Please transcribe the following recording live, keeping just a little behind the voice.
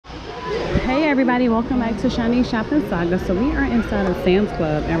everybody, welcome back to Shanice Shopping Saga. So we are inside of Sam's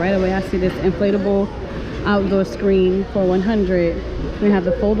Club, and right away I see this inflatable outdoor screen for 100. We have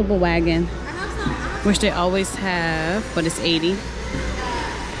the foldable wagon, which they always have, but it's 80.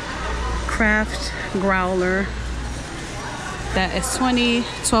 Craft growler, that is 20.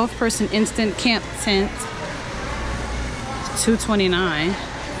 12-person instant camp tent, $229.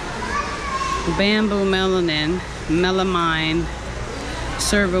 Bamboo melamine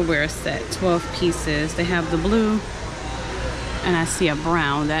serverware set, 12 pieces. They have the blue, and I see a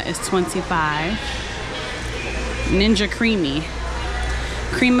brown, that is 25. Ninja Creamy,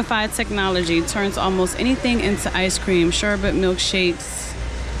 creamified technology, turns almost anything into ice cream, sherbet, milkshakes,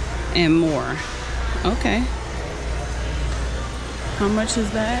 and more. Okay, how much is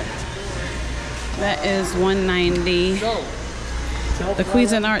that? That is $190. The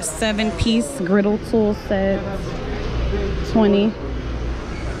Cuisinart 7-piece griddle tool set, 20.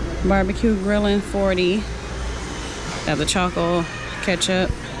 Barbecue grilling, 40. Got the chocolate ketchup.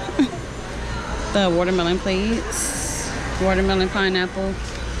 The watermelon plates, watermelon, pineapple,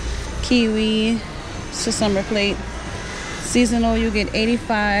 kiwi. It's a summer plate. Seasonal, you get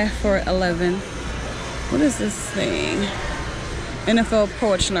 85 for 11. What is this thing? NFL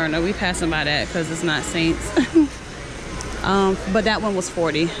Porch Learner. We passing by that because it's not Saints. But that one was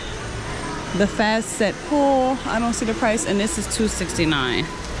 40. The fast set pool, I don't see the price, and this is $269.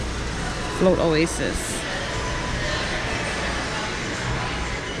 Float Oasis.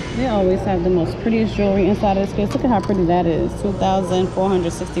 They always have the most prettiest jewelry inside of this case. Look at how pretty that is.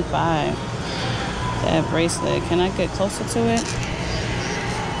 $2,465. That bracelet. Can I get closer to it?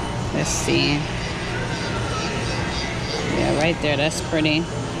 Let's see. Yeah, right there. That's pretty.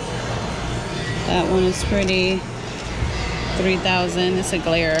 That one is pretty. $3,000. It's a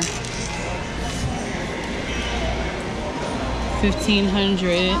glare.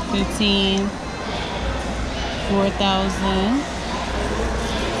 $1,500. 15. $4,000.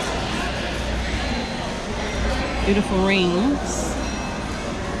 Beautiful rings.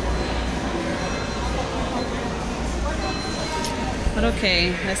 But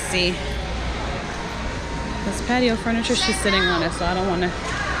okay, let's see. This patio furniture, she's sitting on it, so I don't want to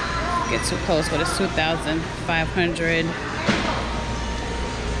get too close, but it's $2,500.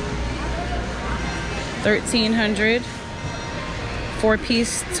 $1,300.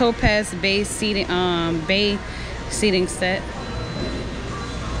 4-piece topaz bay seating set.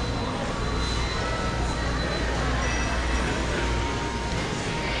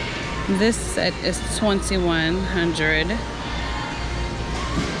 This set is $2,100.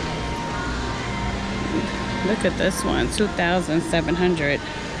 Look at this one, $2,700.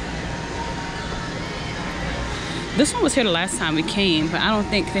 This one was here the last time we came, but I don't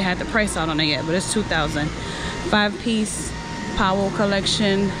think they had the price out on it yet, but it's $2,000. 5-piece Powell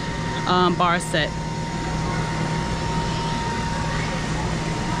collection bar set.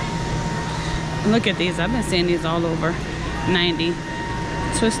 Look at these, I've been seeing these all over. 90.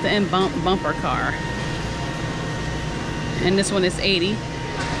 Twister and bumper car, and this one is 80.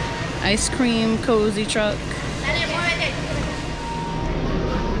 Ice cream cozy truck.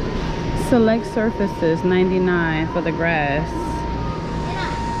 Select surfaces, 99 for the grass.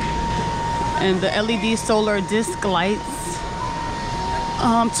 And the LED solar disc lights,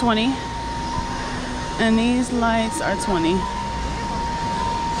 20. And these lights are 20.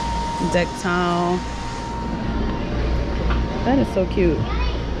 Deck towel. That is so cute.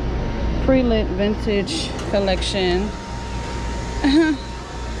 Pre-lit vintage collection.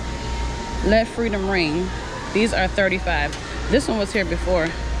 LED freedom ring. These are 35. This one was here before.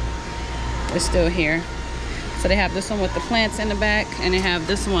 It's still here. So they have this one with the plants in the back, and they have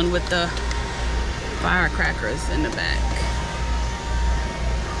this one with the firecrackers in the back.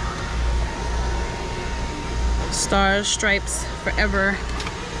 Stars, stripes, forever.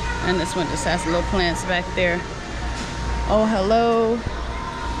 And this one just has little plants back there. Oh, hello.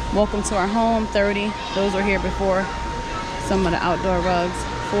 Welcome to our home, 30. Those were here before. Some of the outdoor rugs,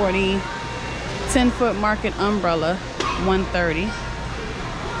 40. 10-foot market umbrella, 130.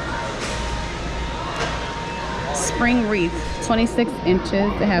 Spring wreath, 26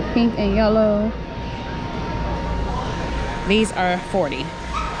 inches. They have pink and yellow. These are 40.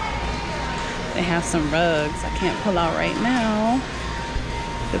 They have some rugs I can't pull out right now.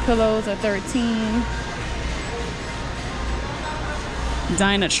 The pillows are 13.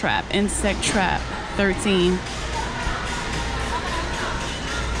 Dinah trap, insect trap, 13.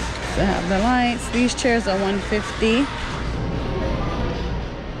 They have the lights. These chairs are 150.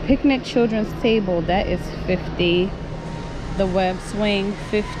 Picnic children's table, that is 50. The web swing,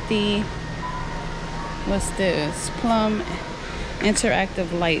 50. What's this? Plum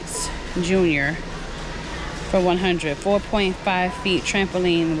interactive lights, Junior for 100. 4.5 feet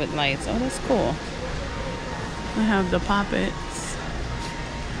trampoline with lights. Oh, that's cool. I have the poppets.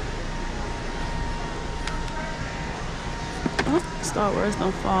 Oh, Star Wars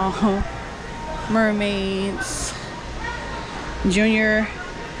don't fall. Mermaids. Junior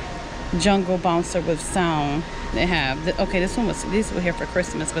jungle bouncer with sound. They have okay, these were here for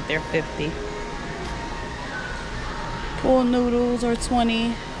Christmas, but they're 50. Pool noodles are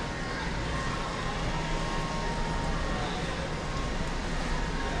 20.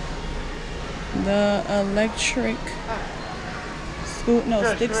 The electric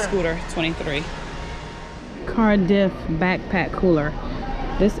stick scooter, 23. Cardiff backpack cooler.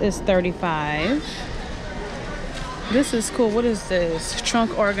 This is 35. This is cool. What is this?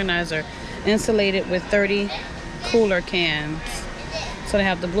 Trunk organizer. Insulated with 30 cooler cans. So they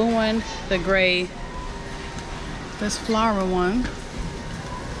have the blue one, the gray, this flower one.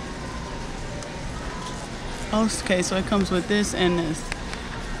 Okay, so it comes with this and this.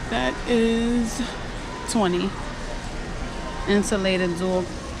 That is 20. Insulated dual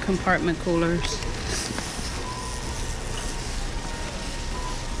compartment coolers.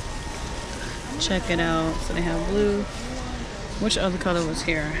 Check it out. So they have blue. Which other color was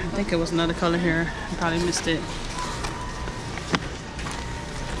here? I think it was another color here. I probably missed it.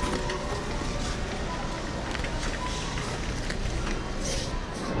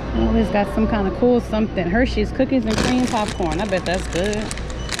 Always got some kind of cool something. Hershey's cookies and cream popcorn. I bet that's good.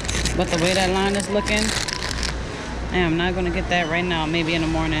 But the way that line is looking, I am not going to get that right now. Maybe in the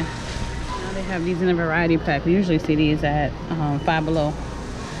morning. Now they have these in a variety pack. We usually see these at Five Below.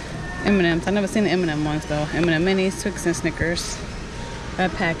 M&M's. I've never seen the M&M ones though. M&M Minis, Twix, and Snickers.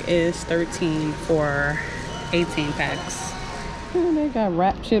 That pack is $13 for 18 packs. Oh, they got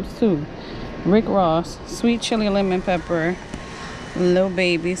wrap chips too. Rick Ross, sweet chili lemon pepper, Lil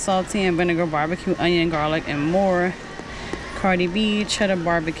Baby, salty and vinegar barbecue, onion, garlic, and more. Cardi B, cheddar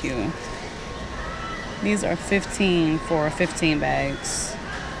barbecue. These are $15 for 15 bags.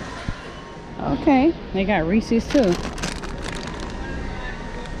 Okay, they got Reese's too.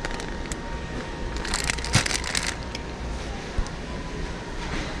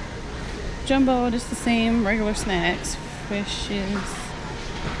 Jumbo, just the same regular snacks. Fishes,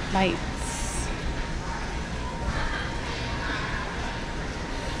 bites.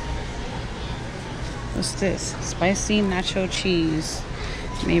 What's this? Spicy nacho cheese.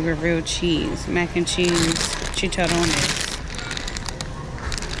 Maybe real cheese. Mac and cheese. Chicharrones.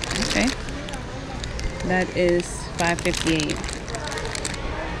 Okay. That is $5.58.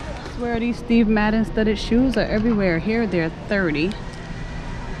 I swear these Steve Madden studded shoes are everywhere. Here they're 30.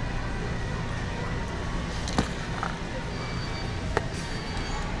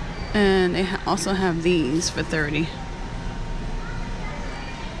 And they also have these for 30.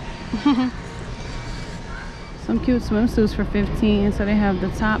 Some cute swimsuits for 15. So they have the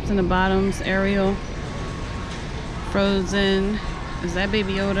tops and the bottoms. Ariel, Frozen. Is that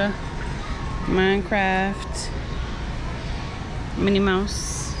Baby Yoda? Minecraft, Minnie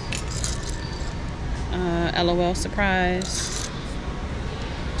Mouse, LOL Surprise.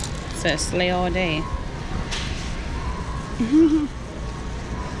 It says slay all day.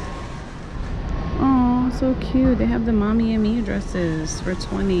 Oh, so cute. They have the mommy and me dresses for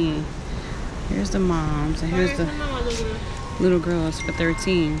 20. Here's the moms, and here's the little girls for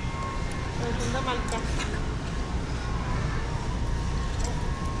 13.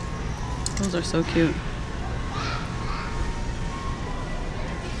 Those are so cute.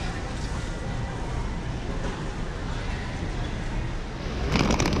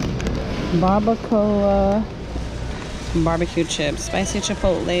 Barbacoa barbecue chips, spicy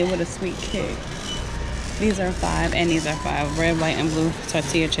chipotle with a sweet kick. These are $5 and these are $5. Red, white, and blue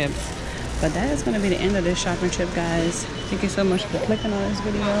tortilla chips. But that is going to be the end of this shopping trip, guys. Thank you so much for clicking on this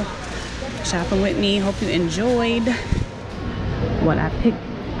video, shopping with me. Hope you enjoyed what I picked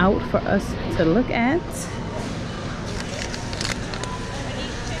out for us to look at.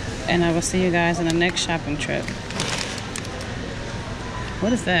 And I will see you guys in the next shopping trip.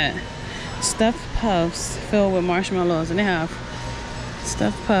 What is that? Stuffed puffs filled with marshmallows. And they have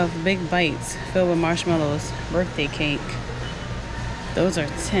stuffed puff big bites filled with marshmallows. Birthday cake. Those are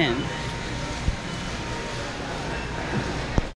 10.